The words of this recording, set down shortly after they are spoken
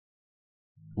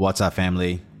What's up,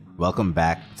 family? Welcome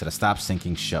back to the Stop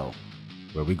Sinking Show,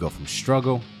 where we go from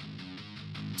struggle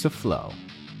to flow.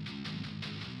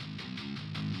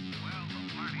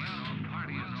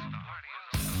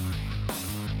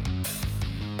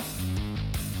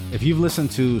 If you've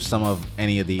listened to some of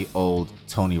any of the old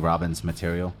Tony Robbins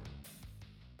material,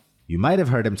 you might have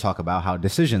heard him talk about how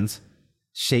decisions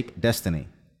shape destiny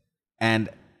and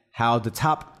how the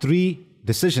top 3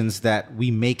 decisions that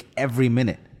we make every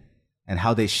minute and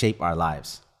how they shape our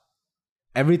lives.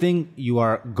 Everything you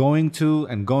are going to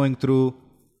and going through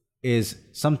is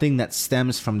something that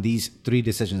stems from these 3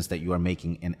 decisions that you are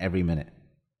making in every minute.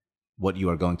 What you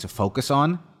are going to focus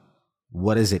on,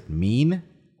 what does it mean,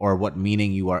 or what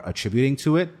meaning you are attributing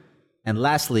to it, and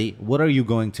lastly, what are you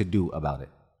going to do about it?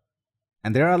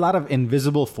 And there are a lot of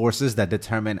invisible forces that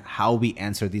determine how we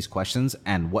answer these questions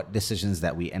and what decisions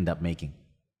that we end up making.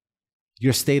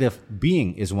 Your state of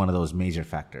being is one of those major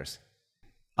factors,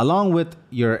 along with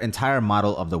your entire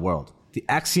model of the world, the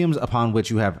axioms upon which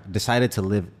you have decided to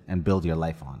live and build your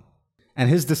life on. And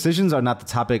his decisions are not the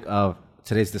topic of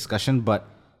today's discussion, but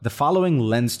the following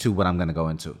lends to what I'm going to go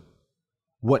into.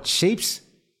 What shapes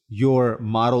your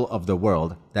model of the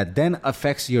world that then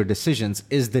affects your decisions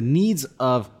is the needs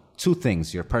of 2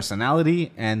 things, your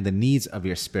personality and the needs of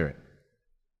your spirit.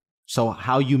 So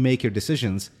how you make your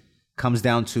decisions comes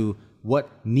down to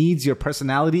what needs your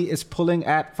personality is pulling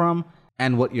at from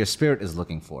and what your spirit is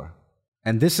looking for.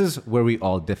 And this is where we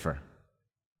all differ.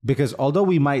 Because although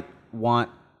we might want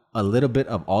a little bit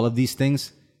of all of these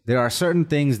things, there are certain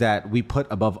things that we put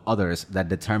above others that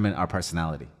determine our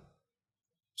personality.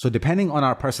 So depending on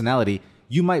our personality,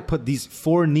 you might put these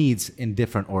 4 needs in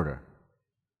different order.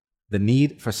 The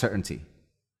need for certainty.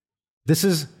 This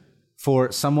is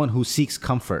for someone who seeks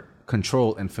comfort,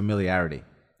 control, and familiarity.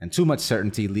 And too much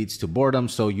certainty leads to boredom,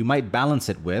 so you might balance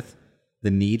it with the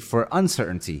need for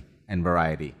uncertainty and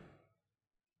variety,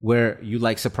 where you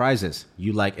like surprises,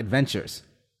 you like adventures.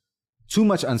 Too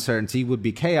much uncertainty would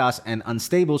be chaos and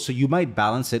unstable, so you might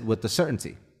balance it with the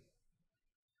certainty.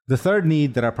 The third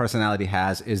need that our personality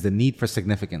has is the need for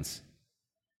significance.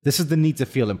 This is the need to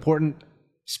feel important,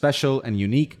 special, and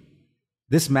unique.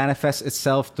 This manifests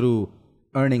itself through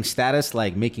earning status,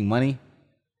 like making money.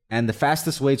 And the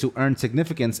fastest way to earn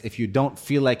significance if you don't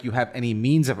feel like you have any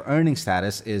means of earning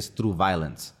status is through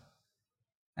violence.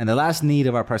 And the last need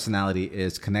of our personality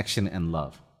is connection and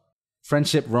love.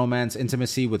 Friendship, romance,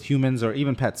 intimacy with humans, or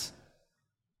even pets.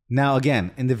 Now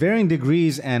again, in the varying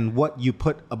degrees and what you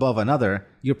put above another,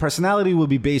 your personality will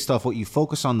be based off what you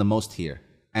focus on the most here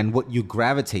and what you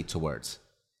gravitate towards.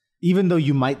 Even though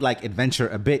you might like adventure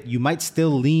a bit, you might still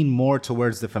lean more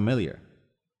towards the familiar.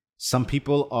 Some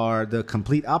people are the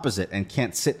complete opposite and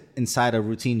can't sit inside a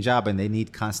routine job and they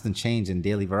need constant change and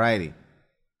daily variety.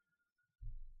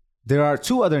 There are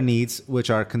 2 other needs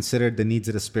which are considered the needs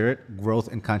of the spirit,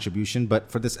 growth and contribution,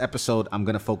 but for this episode, I'm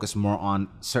going to focus more on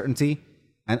certainty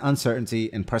and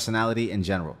uncertainty and personality in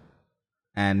general.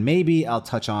 And maybe I'll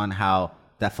touch on how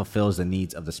that fulfills the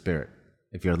needs of the spirit.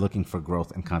 If you're looking for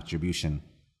growth and contribution,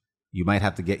 you might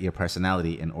have to get your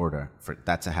personality in order for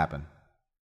that to happen.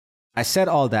 I said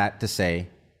all that to say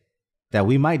that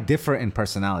we might differ in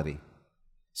personality.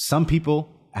 Some people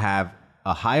have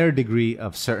a higher degree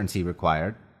of certainty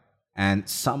required, and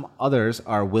some others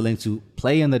are willing to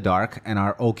play in the dark and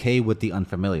are okay with the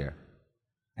unfamiliar.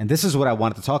 And this is what I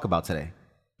wanted to talk about today,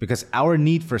 because our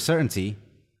need for certainty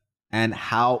and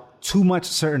how too much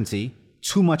certainty,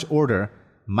 too much order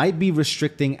might be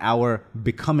restricting our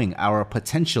becoming, our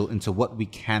potential into what we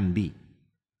can be.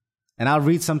 And I'll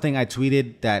read something I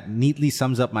tweeted that neatly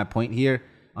sums up my point here,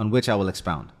 on which I will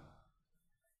expound.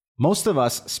 Most of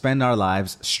us spend our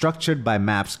lives structured by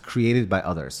maps created by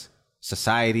others.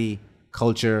 Society,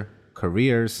 culture,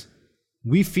 careers.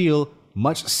 We feel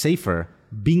much safer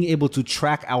being able to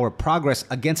track our progress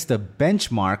against the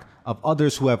benchmark of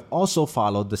others who have also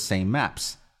followed the same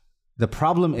maps. The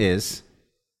problem is,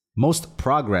 most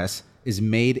progress is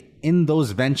made in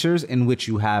those ventures in which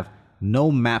you have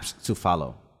no maps to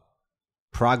follow.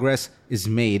 Progress is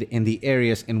made in the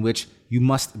areas in which you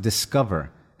must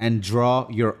discover and draw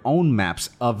your own maps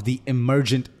of the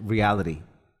emergent reality.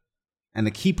 And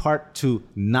the key part to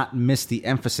not miss the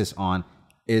emphasis on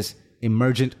is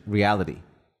emergent reality.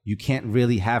 You can't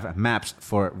really have maps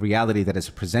for reality that is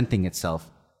presenting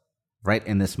itself right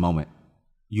in this moment.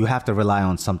 You have to rely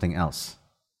on something else.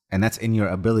 And that's in your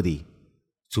ability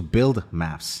to build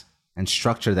maps and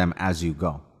structure them as you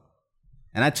go.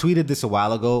 And I tweeted this a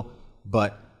while ago,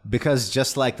 but because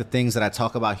just like the things that I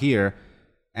talk about here,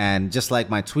 and just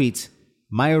like my tweets,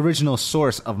 my original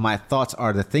source of my thoughts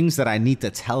are the things that I need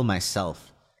to tell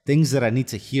myself, things that I need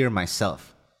to hear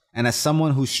myself. And as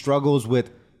someone who struggles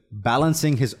with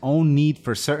balancing his own need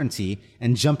for certainty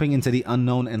and jumping into the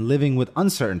unknown and living with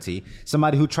uncertainty,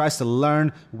 somebody who tries to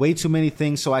learn way too many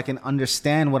things so I can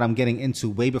understand what I'm getting into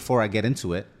way before I get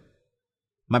into it,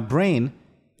 my brain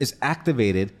is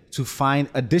activated to find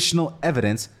additional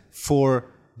evidence for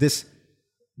this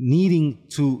needing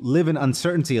to live in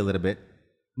uncertainty a little bit.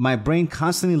 My brain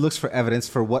constantly looks for evidence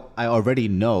for what I already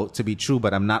know to be true,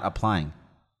 but I'm not applying.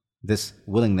 This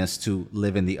willingness to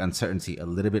live in the uncertainty a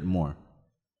little bit more.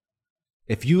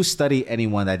 If you study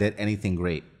anyone that did anything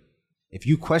great, if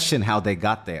you question how they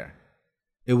got there,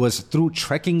 it was through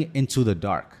trekking into the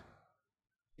dark,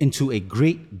 into a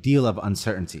great deal of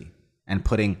uncertainty, and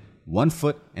putting one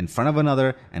foot in front of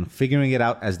another and figuring it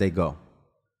out as they go.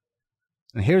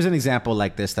 And here's an example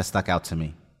like this that stuck out to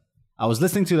me. I was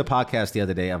listening to the podcast the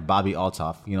other day of Bobbi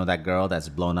Althoff, you know, that girl that's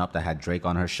blown up that had Drake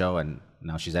on her show and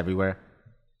now she's everywhere.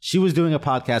 She was doing a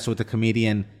podcast with the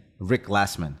comedian Rick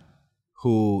Glassman,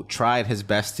 who tried his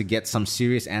best to get some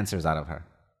serious answers out of her.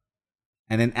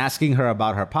 And in asking her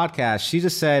about her podcast, she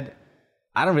just said,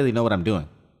 I don't really know what I'm doing.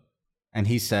 And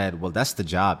he said, well, that's the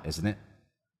job, isn't it?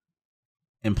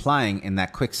 Implying in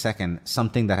that quick second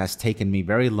something that has taken me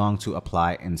very long to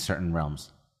apply in certain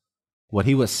realms. What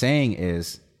he was saying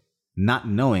is, not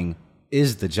knowing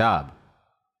is the job.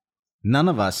 None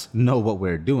of us know what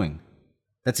we're doing.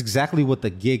 That's exactly what the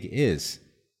gig is.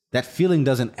 That feeling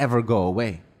doesn't ever go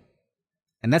away.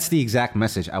 And that's the exact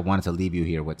message I wanted to leave you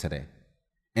here with today.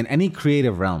 In any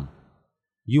creative realm,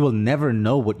 you will never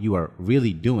know what you are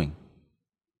really doing.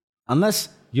 Unless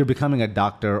you're becoming a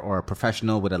doctor or a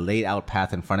professional with a laid out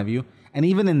path in front of you, and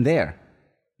even in there,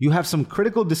 you have some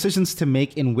critical decisions to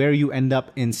make in where you end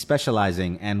up in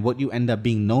specializing and what you end up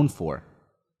being known for.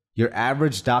 Your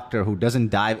average doctor who doesn't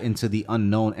dive into the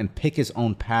unknown and pick his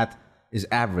own path is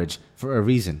average for a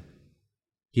reason.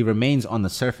 He remains on the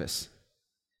surface.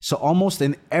 So almost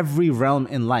in every realm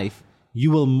in life,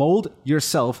 you will mold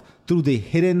yourself through the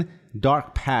hidden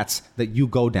dark paths that you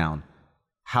go down.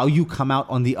 How you come out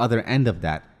on the other end of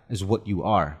that is what you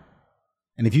are.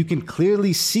 And if you can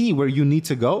clearly see where you need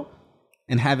to go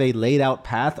and have a laid out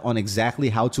path on exactly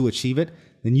how to achieve it,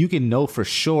 then you can know for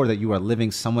sure that you are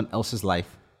living someone else's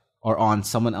life or on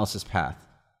someone else's path.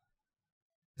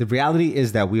 The reality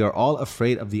is that we are all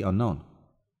afraid of the unknown.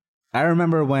 I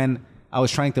remember when I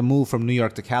was trying to move from New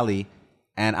York to Cali,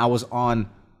 and I was on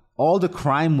all the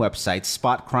crime websites,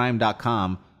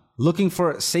 spotcrime.com, looking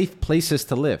for safe places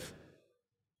to live.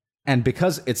 And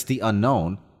because it's the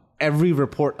unknown, every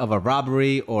report of a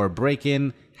robbery or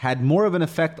break-in had more of an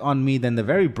effect on me than the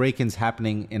very break-ins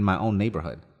happening in my own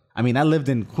neighborhood. I mean, I lived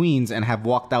in Queens and have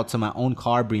walked out to my own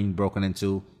car being broken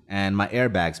into and my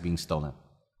airbags being stolen.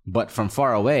 But from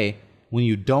far away, when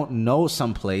you don't know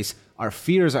someplace, our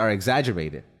fears are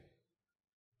exaggerated.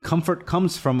 Comfort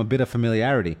comes from a bit of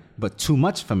familiarity, but too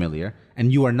much familiar,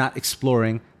 and you are not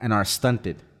exploring and are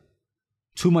stunted.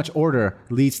 Too much order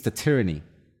leads to tyranny,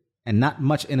 and not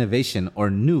much innovation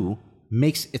or new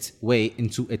makes its way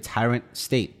into a tyrant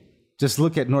state. Just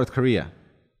look at North Korea.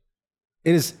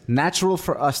 It is natural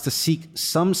for us to seek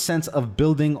some sense of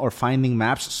building or finding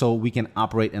maps so we can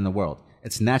operate in the world.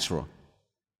 It's natural.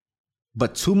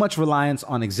 But too much reliance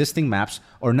on existing maps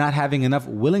or not having enough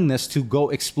willingness to go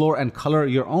explore and color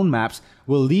your own maps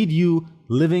will lead you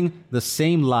living the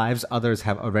same lives others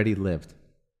have already lived.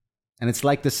 And it's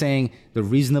like the saying, the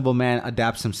reasonable man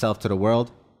adapts himself to the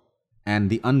world, and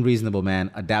the unreasonable man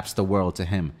adapts the world to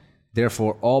him.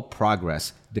 Therefore, all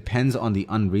progress depends on the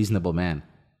unreasonable man.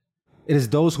 It is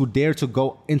those who dare to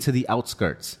go into the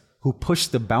outskirts, who push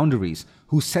the boundaries,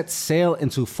 who set sail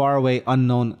into faraway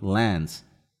unknown lands.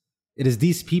 It is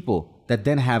these people that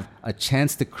then have a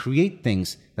chance to create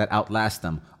things that outlast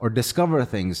them or discover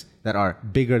things that are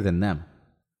bigger than them.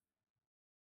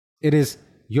 It is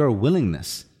your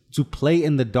willingness to play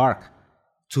in the dark,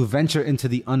 to venture into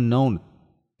the unknown,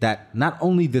 that not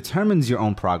only determines your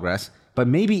own progress, but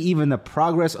maybe even the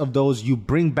progress of those you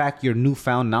bring back your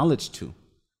newfound knowledge to.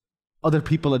 Other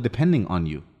people are depending on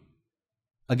you.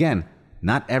 Again,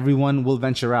 not everyone will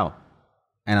venture out.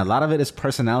 And a lot of it is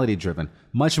personality driven,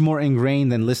 much more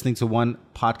ingrained than listening to one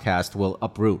podcast will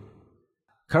uproot.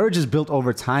 Courage is built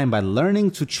over time by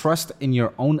learning to trust in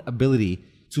your own ability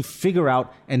to figure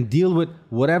out and deal with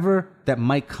whatever that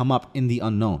might come up in the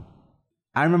unknown.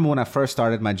 I remember when I first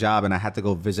started my job and I had to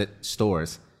go visit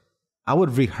stores, I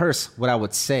would rehearse what I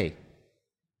would say.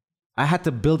 I had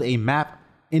to build a map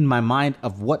in my mind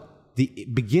of what the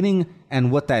beginning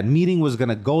and what that meeting was going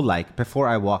to go like before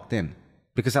I walked in,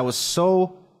 because I was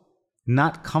so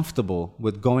not comfortable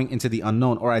with going into the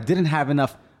unknown, or I didn't have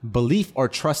enough belief or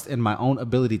trust in my own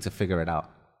ability to figure it out.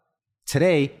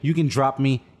 Today, you can drop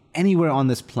me anywhere on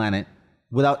this planet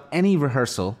without any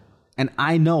rehearsal. And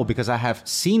I know, because I have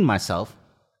seen myself,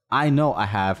 I know I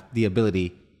have the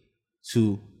ability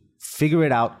to figure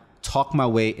it out, talk my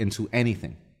way into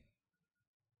anything.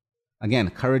 Again,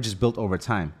 courage is built over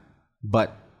time,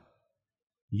 but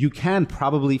you can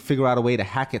probably figure out a way to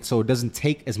hack it so it doesn't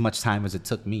take as much time as it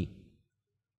took me.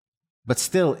 But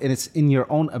still, it's in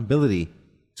your own ability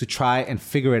to try and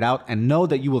figure it out, and know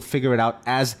that you will figure it out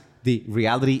as the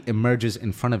reality emerges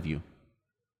in front of you.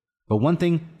 But one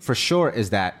thing for sure is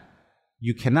that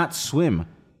you cannot swim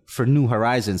for new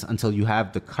horizons until you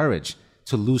have the courage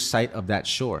to lose sight of that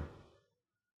shore.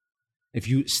 If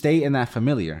you stay in that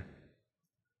familiar,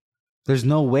 there's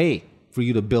no way for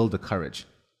you to build the courage.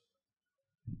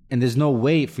 And there's no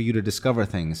way for you to discover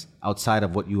things outside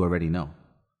of what you already know.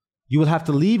 You will have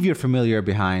to leave your familiar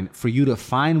behind for you to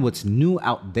find what's new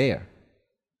out there,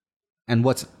 and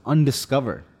what's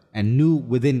undiscovered and new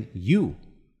within you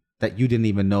that you didn't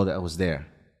even know that was there.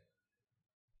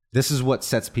 This is what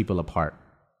sets people apart.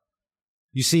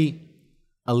 You see,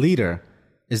 a leader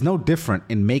is no different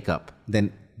in makeup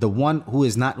than the one who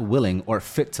is not willing or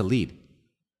fit to lead.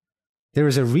 There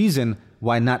is a reason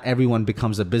why not everyone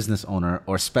becomes a business owner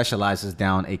or specializes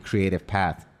down a creative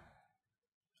path.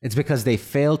 It's because they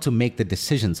fail to make the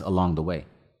decisions along the way.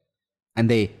 And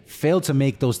they fail to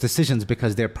make those decisions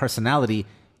because their personality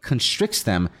constricts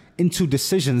them into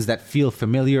decisions that feel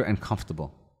familiar and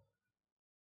comfortable.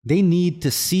 They need to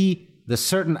see the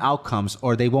certain outcomes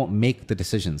or they won't make the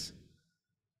decisions.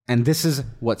 And this is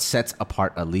what sets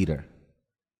apart a leader.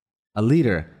 A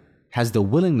leader has the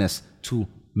willingness to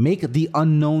make the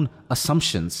unknown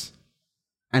assumptions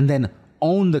and then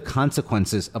own the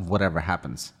consequences of whatever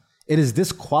happens. It is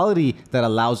this quality that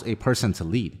allows a person to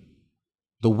lead.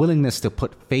 The willingness to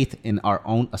put faith in our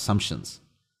own assumptions.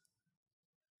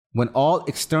 When all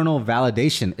external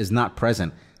validation is not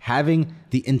present, having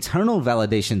the internal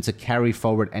validation to carry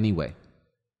forward anyway.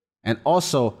 And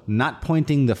also not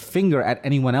pointing the finger at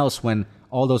anyone else when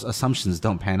all those assumptions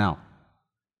don't pan out.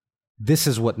 This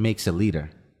is what makes a leader.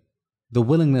 The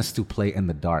willingness to play in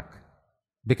the dark.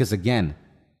 Because again,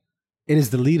 it is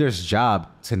the leader's job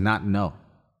to not know.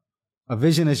 A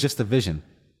vision is just a vision.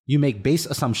 You make base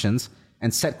assumptions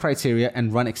and set criteria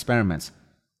and run experiments.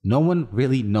 No one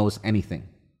really knows anything.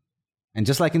 And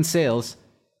just like in sales,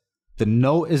 the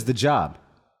no is the job.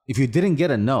 If you didn't get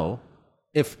a no,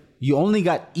 if you only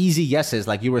got easy yeses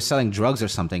like you were selling drugs or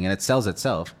something and it sells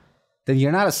itself, then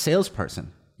you're not a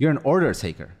salesperson. You're an order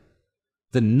taker.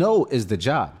 The no is the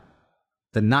job.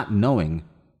 The not knowing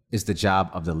is the job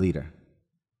of the leader.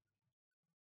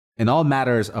 In all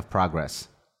matters of progress,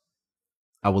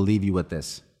 I will leave you with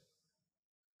this.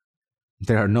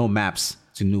 There are no maps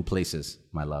to new places,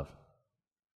 my love.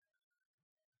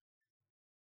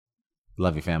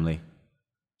 Love you, family.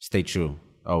 Stay true,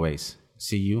 always.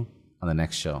 See you on the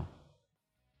next show.